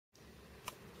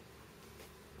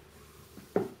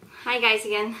Hi guys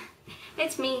again,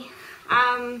 it's me.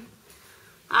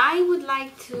 I would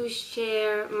like to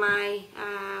share my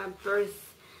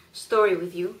birth story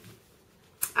with you.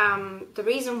 The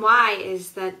reason why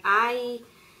is that I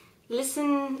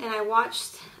listened and I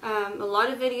watched a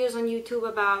lot of videos on YouTube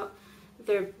about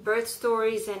their birth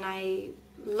stories, and I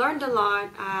learned a lot.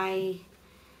 I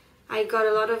got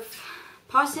a lot of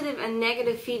positive and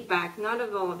negative feedback. Not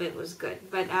all of it was good,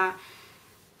 but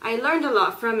I learned a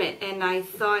lot from it, and I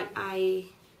thought I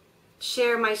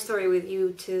share my story with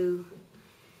you to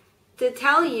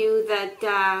tell you that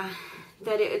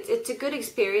it's a good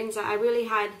experience. I really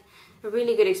had a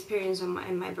really good experience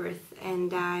in my birth,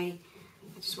 and I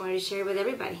just wanted to share it with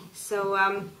everybody. So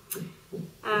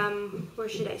where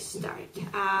should I start?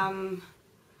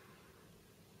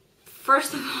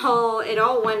 First of all, it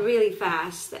all went really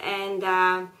fast, and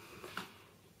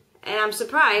I'm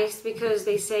surprised because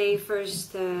they say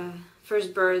first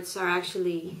births are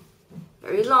actually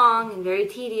very long and very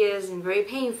tedious and very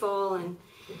painful. And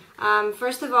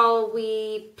first of all,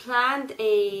 we planned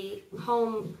a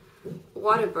home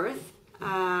water birth.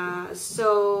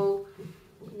 So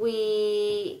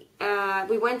we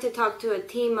went to talk to a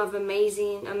team of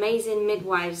amazing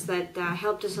midwives that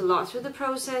helped us a lot through the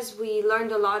process. We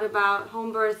learned a lot about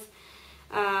home birth,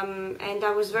 and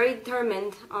I was very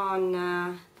determined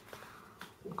on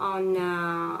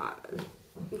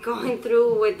going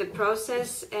through with the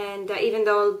process. And even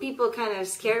though people kind of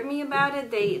scared me about it,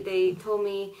 they told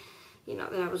me, you know,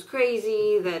 that I was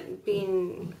crazy, that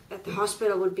being at the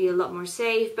hospital would be a lot more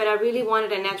safe. But I really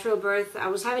wanted a natural birth. I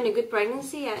was having a good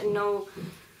pregnancy. I had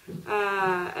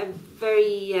a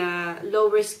very low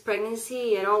risk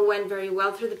pregnancy. It all went very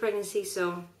well through the pregnancy,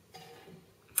 so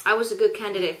I was a good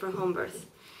candidate for home birth.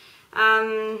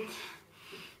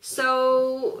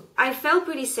 So I felt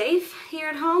pretty safe here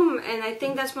at home, and I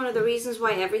think that's one of the reasons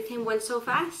why everything went so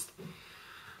fast.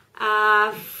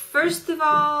 First of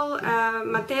all,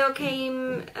 Mateo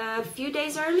came a few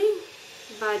days early,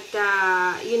 but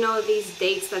you know, these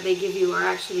dates that they give you are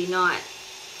actually not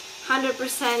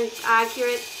 100%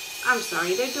 accurate. I'm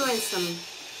sorry, they're doing some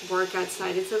work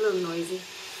outside, it's a little noisy.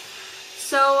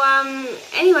 So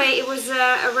anyway, it was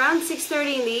around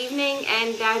 6:30 in the evening,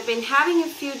 and I've been having a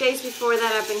few days before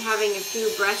that, I've been having a few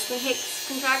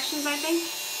Braxton-Hicks contractions, I think.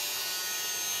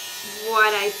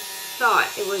 What I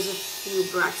thought it was a few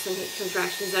Braxton-Hicks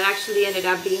contractions that actually ended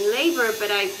up being labor,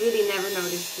 but I really never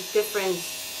noticed the difference.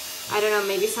 I don't know,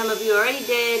 maybe some of you already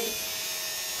did.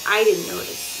 I didn't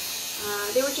notice.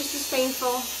 They were just as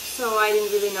painful, so I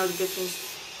didn't really know the difference.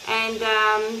 And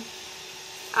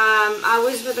I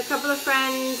was with a couple of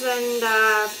friends, and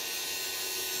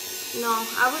no,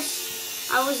 I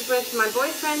was with my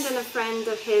boyfriend and a friend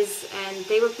of his, and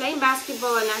they were playing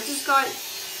basketball, and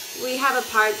we have a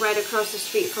park right across the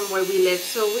street from where we live,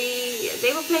 so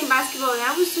they were playing basketball, and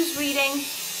I was just reading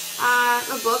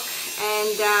a book,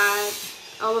 and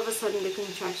all of a sudden the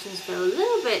contractions felt a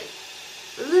little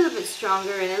bit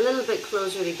stronger and a little bit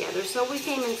closer together. So we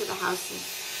came into the house,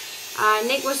 and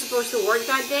Nick was supposed to work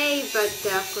that day, but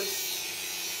of course,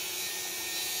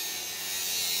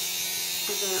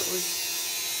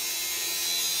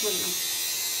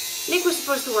 Nick was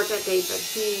supposed to work that day, but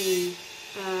he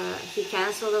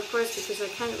canceled, of course, because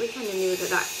we kind of knew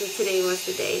that today was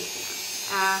the day.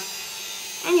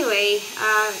 Anyway,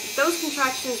 those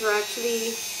contractions were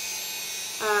actually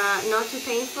not too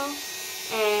painful,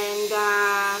 and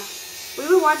we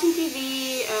were watching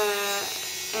TV,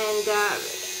 and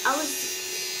I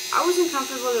was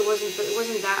uncomfortable. It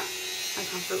wasn't that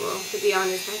uncomfortable, to be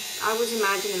honest. I was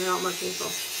imagining it a lot more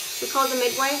painful. We called the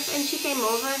midwife, and she came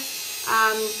over,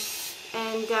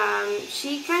 and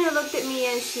she kind of looked at me,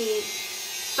 and she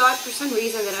thought for some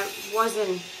reason that I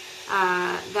wasn't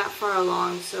that far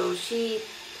along. So she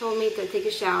told me to take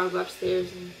a shower, go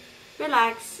upstairs, and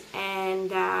relax,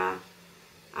 and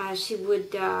she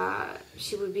would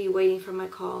be waiting for my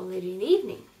call later in the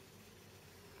evening.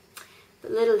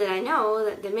 But little did I know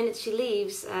that the minute she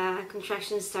leaves,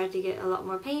 contractions start to get a lot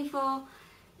more painful,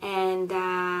 and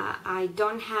I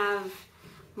don't have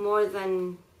more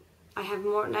than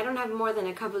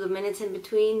a couple of minutes in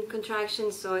between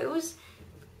contractions, so it was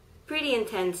pretty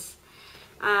intense.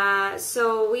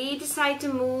 So we decided to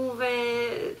move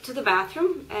to the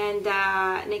bathroom, and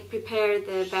Nick prepared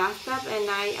the bathtub, and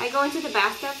I go into the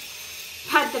bathtub,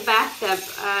 but the bathtub,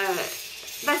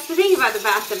 that's the thing about the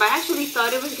bathtub, I actually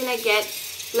thought it was gonna get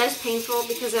less painful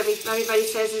because everybody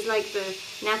says it's like the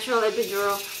natural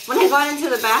epidural. When I got into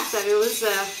the bathtub, it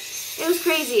was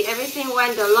crazy. Everything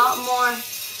went a lot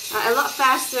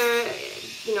faster.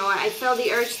 You know, I felt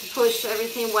the urge to push.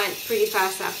 Everything went pretty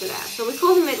fast after that. So we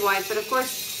called the midwife, but of course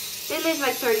they lived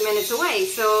like 30 minutes away.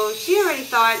 So she already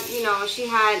thought, you know,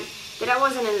 that I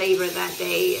wasn't in labor that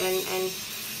day. And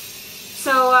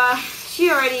so she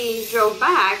already drove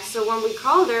back. So when we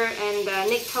called her and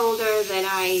Nick told her that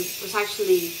I was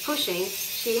actually pushing,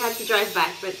 she had to drive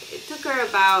back. But it took her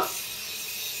about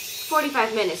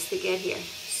 45 minutes to get here.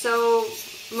 So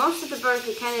most of the birth,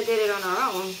 we kind of did it on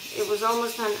our own. It was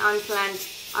almost an unplanned,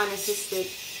 unassisted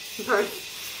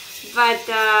birth. But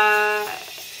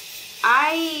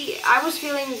I was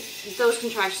feeling those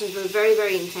contractions were very,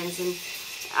 very intense. And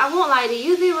I won't lie to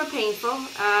you, they were painful.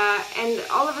 And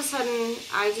all of a sudden,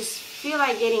 I just feel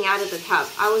like getting out of the tub.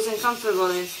 I was uncomfortable.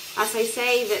 And as I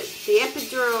say, the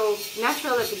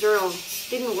natural epidural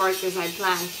didn't work as I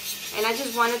planned. And I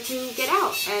just wanted to get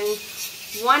out. And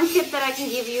one tip that I can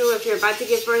give you if you're about to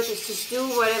give birth is just do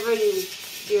whatever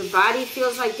your body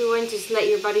feels like doing. Just let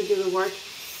your body do the work,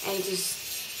 and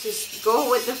just go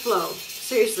with the flow.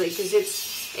 Seriously, because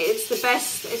it's the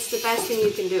best thing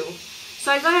you can do.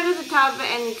 So I got out of the tub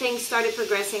and things started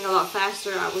progressing a lot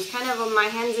faster. I was kind of on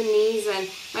my hands and knees, and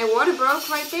my water broke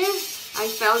right there. I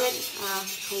felt it. Oh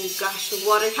gosh, the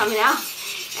water coming out,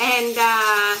 and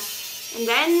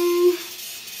then.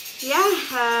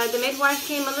 Yeah, the midwife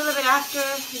came a little bit after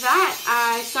that.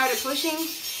 I started pushing,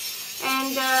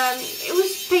 and it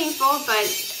was painful, but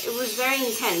it was very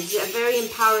intense, a very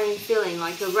empowering feeling,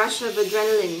 like a rush of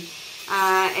adrenaline.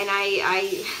 And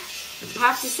I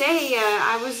have to say,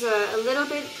 I was a little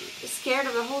bit scared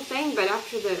of the whole thing, but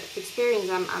after the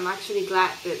experience, I'm actually glad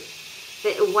that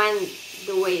it went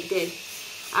the way it did.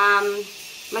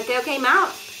 Mateo came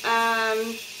out,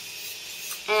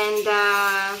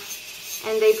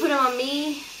 and they put him on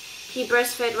me. He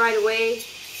breastfed right away,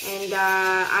 and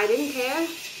I didn't care.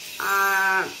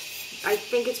 I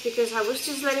think it's because I was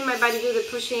just letting my body do the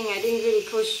pushing. I didn't really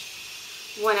push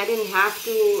when I didn't have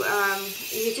to.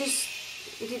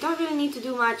 You don't really need to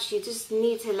do much. You just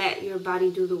need to let your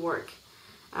body do the work.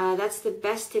 That's the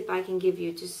best tip I can give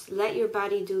you. Just let your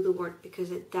body do the work, because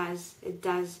it does,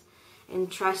 and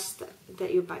trust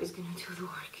that your body's gonna do the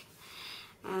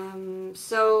work.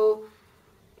 So.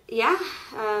 Yeah,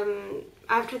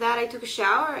 after that I took a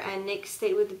shower and Nick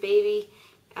stayed with the baby,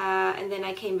 and then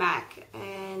I came back,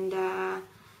 and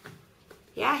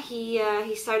yeah, he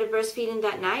started breastfeeding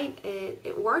that night.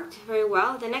 It worked very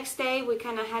well. The next day we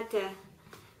kind of had to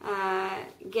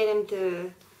get him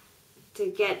to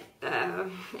get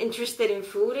interested in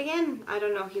food again. I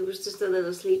don't know, he was just a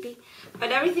little sleepy,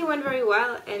 but everything went very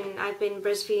well, and I've been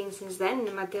breastfeeding since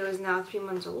then. Mateo is now 3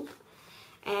 months old.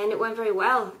 And it went very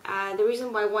well. The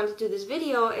reason why I wanted to do this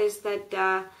video is that,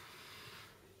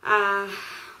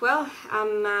 well,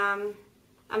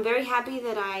 I'm very happy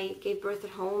that I gave birth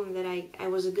at home, that I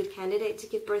was a good candidate to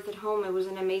give birth at home. It was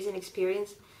an amazing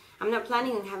experience. I'm not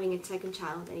planning on having a second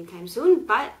child anytime soon,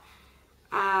 but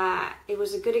it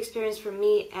was a good experience for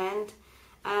me and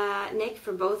Nick,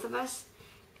 for both of us.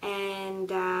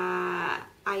 And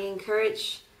I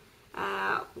encourage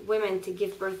women to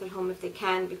give birth at home if they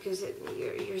can, because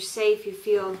you're safe. You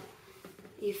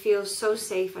feel so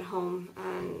safe at home,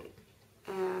 and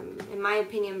in my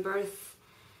opinion,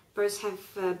 births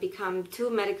have become too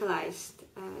medicalized.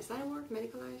 Is that a word,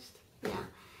 medicalized? Yeah.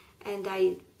 And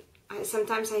I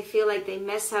sometimes I feel like they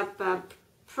mess up a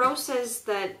process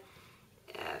that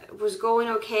was going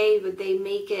okay, but they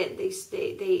make it, they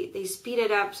speed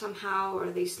it up somehow,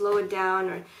 or they slow it down,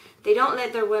 or they don't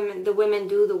let the women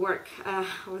do the work,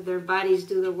 or their bodies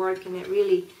do the work, and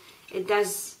it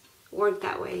does work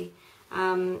that way.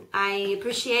 I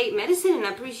appreciate medicine, and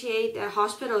I appreciate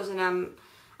hospitals, and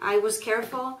I was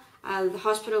careful. The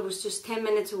hospital was just 10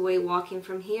 minutes away walking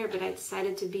from here, but I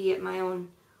decided to be at my own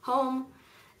home,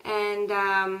 and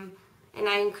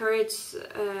I encourage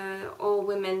all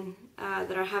women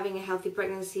that are having a healthy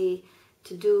pregnancy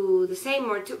to do the same,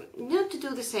 or not to do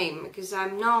the same, because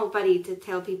I'm nobody to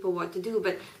tell people what to do,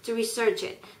 but to research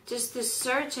it. Just to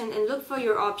search and look for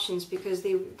your options, because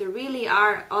there really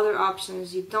are other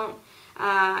options. You don't,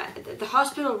 the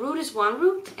hospital route is one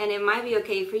route, and it might be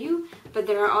okay for you, but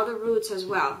there are other routes as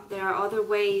well. There are other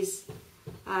ways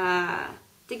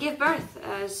to give birth.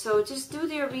 So just do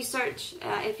your research.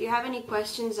 If you have any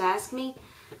questions, ask me.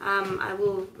 I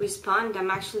will respond.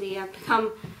 I've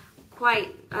become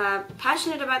quite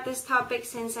passionate about this topic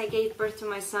since I gave birth to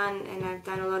my son, and I've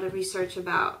done a lot of research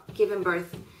about giving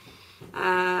birth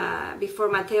before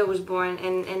Mateo was born.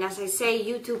 And as I say,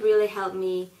 YouTube really helped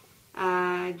me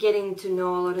getting to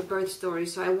know a lot of birth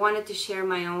stories, so I wanted to share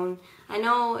my own. I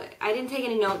know I didn't take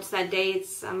any notes that day.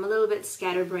 I'm a little bit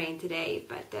scatterbrained today,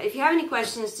 but if you have any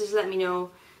questions, just let me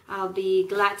know. I'll be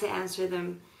glad to answer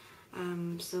them.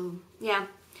 So yeah,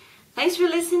 Thanks for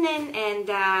listening, and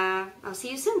I'll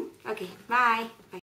see you soon. Okay, bye. Bye.